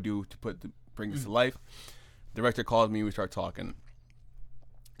what I would do to bring this to life. Director calls me. We start talking.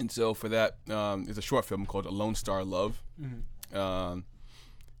 And so for that, there's a short film called A Lone Star Love.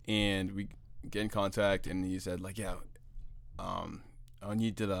 And we get in contact, and he said, like, "Yeah, I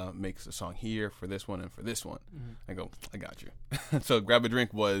need to make a song here for this one and for this one." I go, "I got you." So Grab a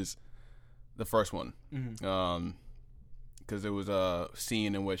Drink was the first one. Because it was a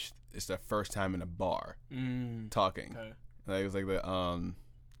scene in which it's their first time in a bar talking. Okay. Like, it was like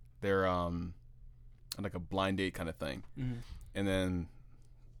they're like a blind date kind of thing. And then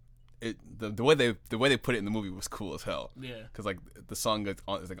the way they put it in the movie was cool as hell. Yeah. Because like the song is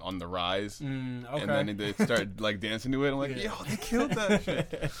like on the rise, okay. And then they start like dancing to it. I'm like, yo, they killed that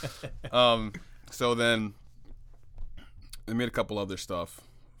shit. So then they made a couple other stuff,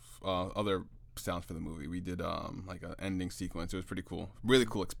 other sounds for the movie. We did like an ending sequence. It was pretty cool, really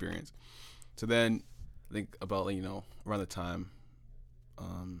cool experience. So then I think about around the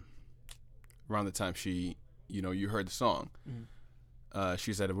time she you heard the song.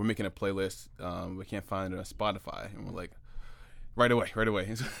 She said, "We're making a playlist. We can't find it on Spotify." And we're like, right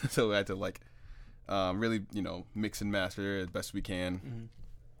away. So we had to like really mix and master as best we can,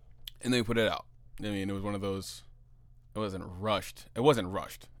 and then we put it out. I mean, it was one of those. It wasn't rushed. It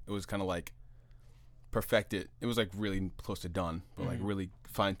was kind of like perfected. It was like really close to done, but like really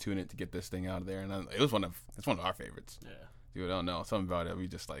fine tune it to get this thing out of there. And it's one of our favorites. Yeah, dude, I don't know, something about it. We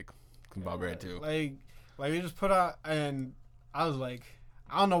just like Bob Red too. Like we just put out, and I was like,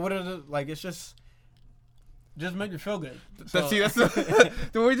 I don't know what it is. Like, it's just make me feel good. So, That's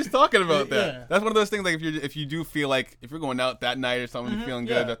we're just talking about that. Yeah. That's one of those things. Like if you do feel like if you're going out that night or something, you're feeling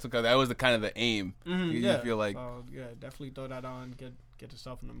good. Yeah. That's okay. That was the kind of the aim. You feel like definitely throw that on. Get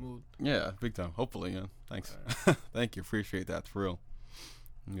yourself in the mood. yeah, big time. Hopefully, yeah. Thanks. Thank you. Appreciate that. For real.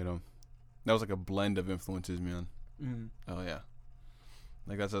 You know, that was like a blend of influences, man. Oh yeah.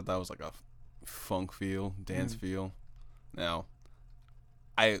 Like I said, that was like a funk feel, dance feel. Now,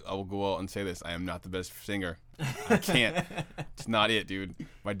 I will go out and say this: I am not the best singer. I can't. It's not it, dude.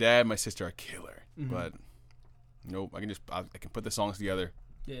 My dad, my sister are killer, but nope. I can put the songs together.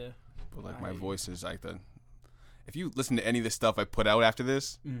 Yeah. But like my voice is like the. If you listen to any of the stuff I put out after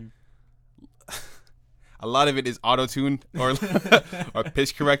this, a lot of it is auto-tuned or or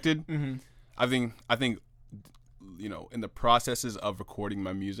pitch corrected. I think you know, in the processes of recording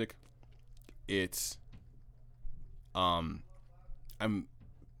my music, it's I'm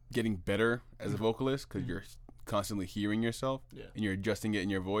getting better as a vocalist because you're constantly hearing yourself and you're adjusting it in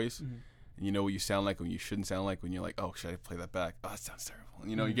your voice, and you know what you sound like when you shouldn't sound like when you're like, oh, should I play that back? Oh, that sounds terrible.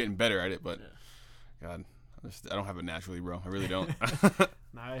 And, you know, you're getting better at it, but God, I don't have it naturally, bro. I really don't.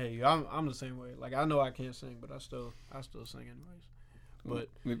 Nah, I hear you. I'm the same way. Like, I know I can't sing, but I still sing anyways. But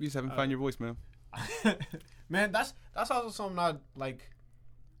maybe you just haven't found your voice, man. Man, that's also something I like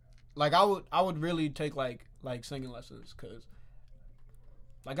I would really take like singing lessons, because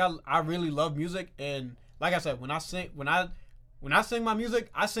like I really love music, and like I said, when I sing my music,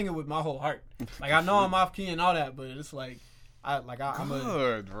 I sing it with my whole heart. Like, I know I'm off key and all that, but it's like I'm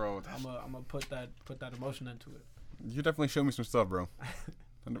Good, bro. gonna put that emotion into it. You definitely show me some stuff, bro.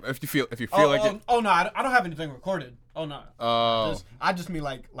 If you feel like it. Oh no, I don't have anything recorded. Oh no. I just mean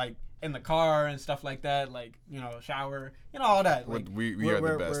like in the car and stuff like that, like, you know, shower, you know, all that. Like, we are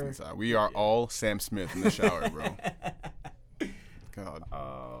the best inside. We are all Sam Smith in the shower, bro. God.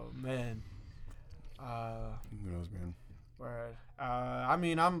 Oh man. Who knows, man? Right. I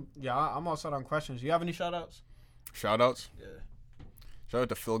mean, I'm all set on questions. You have any shout outs? Shout outs? Yeah. Shout out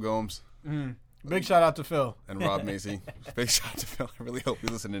to Phil Gomes. Big shout out to Phil. And Rob Macy. Big shout out to Phil. I really hope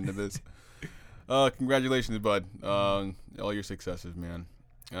you're listening to this. Congratulations, bud. All your successes, man.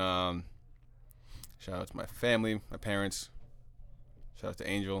 Shout out to my family, my parents. Shout out to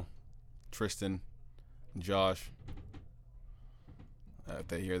Angel, Tristan, and Josh. If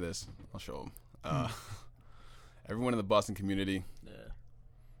they hear this, I'll show them. Everyone in the Boston community. Yeah.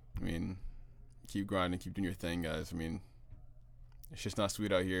 I mean, keep grinding, keep doing your thing, guys. I mean, it's just not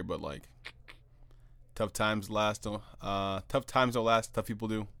sweet out here, but like, tough times don't last. Tough people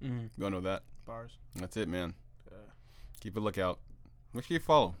do. You all know that. Bars. That's it, man. Yeah. Keep a lookout. Make sure you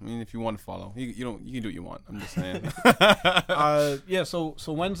follow. I mean, if you want to follow, you can do what you want. I'm just saying. Yeah. So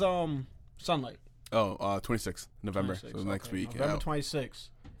when's Sunlight? Oh, 26th November. 26th, So next week. November 26th.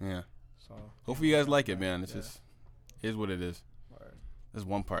 Yeah. So hopefully you guys like it, man. It's just is what it is. Right. There's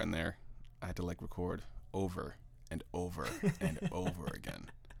one part in there I had to like record over and over and over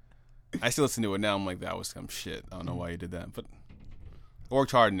again. I still listen to it now. I'm like, that was some shit. I don't know why you did that, but I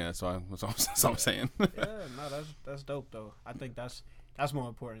worked hard in it. That's all I'm saying. Yeah, no, that's dope though. I think that's more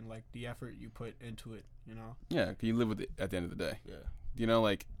important. Like, the effort you put into it, you know. Yeah, can you live with it at the end of the day? Yeah. You know,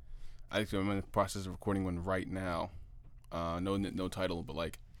 like, I'm in the process of recording one right now. No title, but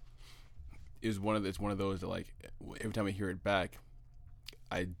like, it's one of those that like every time I hear it back,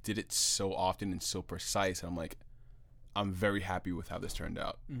 I did it so often and so precise, and I'm like, I'm very happy with how this turned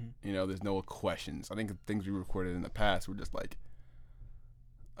out. You know, there's no questions. I think the things we recorded in the past were just like,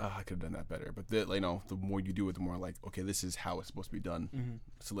 I could have done that better. But the more you do it, the more like, okay, this is how it's supposed to be done.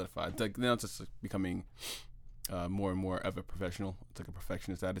 Solidified. It's like, now it's just like becoming more and more of a professional. It's like a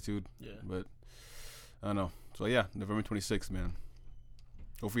perfectionist attitude. Yeah. But I don't know. So yeah, November 26th, man.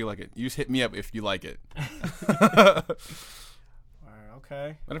 Hopefully you like it. You just hit me up if you like it. All right,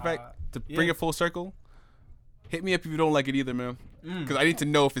 okay. Matter of fact, to bring it full circle, hit me up if you don't like it either, man. Because I need to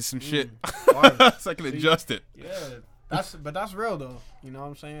know if it's some shit, so I can adjust it. Yeah, that's real though. You know what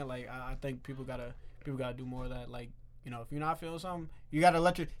I'm saying? Like, I think people gotta do more of that. Like, you know, if you're not feeling something, you gotta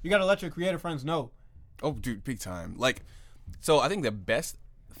let your creative friends know. Oh, dude, big time. Like, so I think the best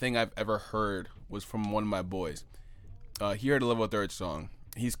thing I've ever heard was from one of my boys. He heard a Level Third song.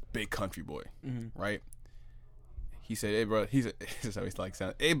 He's a big country boy, right? He said, "Hey, bro," this is how he's like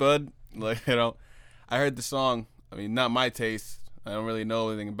sound. "Hey, bud," like, you know, I heard the song. I mean, not my taste. I don't really know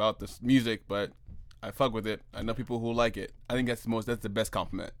anything about this music, but I fuck with it. I know people who like it. I think that's the best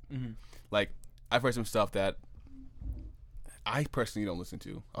compliment. Like, I've heard some stuff that I personally don't listen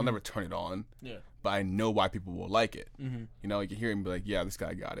to. I'll never turn it on. Yeah. But I know why people will like it. You know, you can hear him be like, "Yeah, this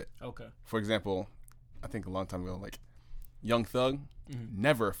guy got it." Okay. For example, I think a long time ago, like, Young Thug,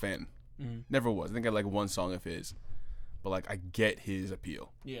 never a fan. Mm-hmm. Never was. I think I like one song of his, but like I get his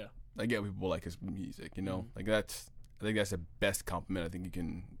appeal. Yeah. I get people like his music. You know, like I think that's the best compliment I think you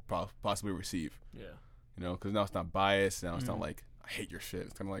can possibly receive. Yeah. You know, because now it's not biased. Now it's not like I hate your shit.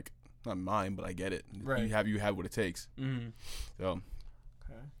 It's kind of like not mine, but I get it. Right. You have what it takes. Mm-hmm. So.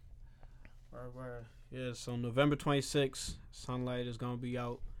 Okay. Right. Yeah. So November 26th, Sunlight is gonna be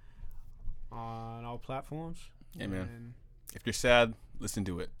out on all platforms. Yeah, man. If you're sad, listen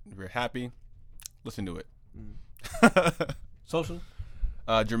to it. If you're happy, listen to it. Social.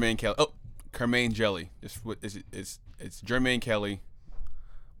 Jermaine Kelly. Oh, Carmaine Jelly. It's Jermaine Kelly,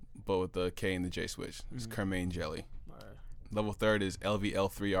 but with the K and the J switch. It's Carmaine Jelly. All right. Level 3rd is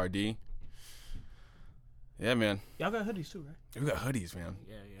LVL3RD. Yeah, man. Y'all got hoodies too, right? We got hoodies, man.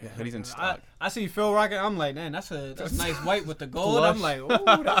 Yeah. Hoodies in stock. I see Phil rocking. I'm like, man, that's nice white with the gold. Flush. I'm like,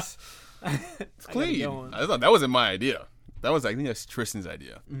 ooh, that's it's clean. I thought that wasn't my idea. I think that's Tristan's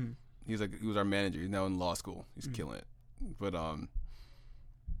idea. Mm-hmm. He was our manager. He's now in law school. He's killing it. But I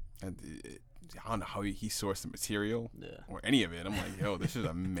don't know how he sourced the material or any of it. I'm like, yo, this is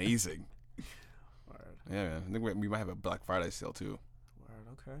amazing. Word. Yeah, man. I think we might have a Black Friday sale too.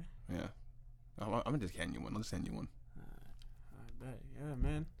 Word. Okay. Yeah. I'm gonna just hand you one. I'll just hand you one. I bet. Yeah,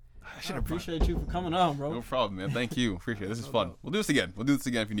 man. I appreciate you for coming on, bro. No problem, man. Thank you. Appreciate it. This is fun. We'll do this again. We'll do this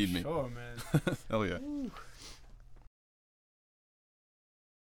again if you need me. Sure, man. Hell yeah. Ooh.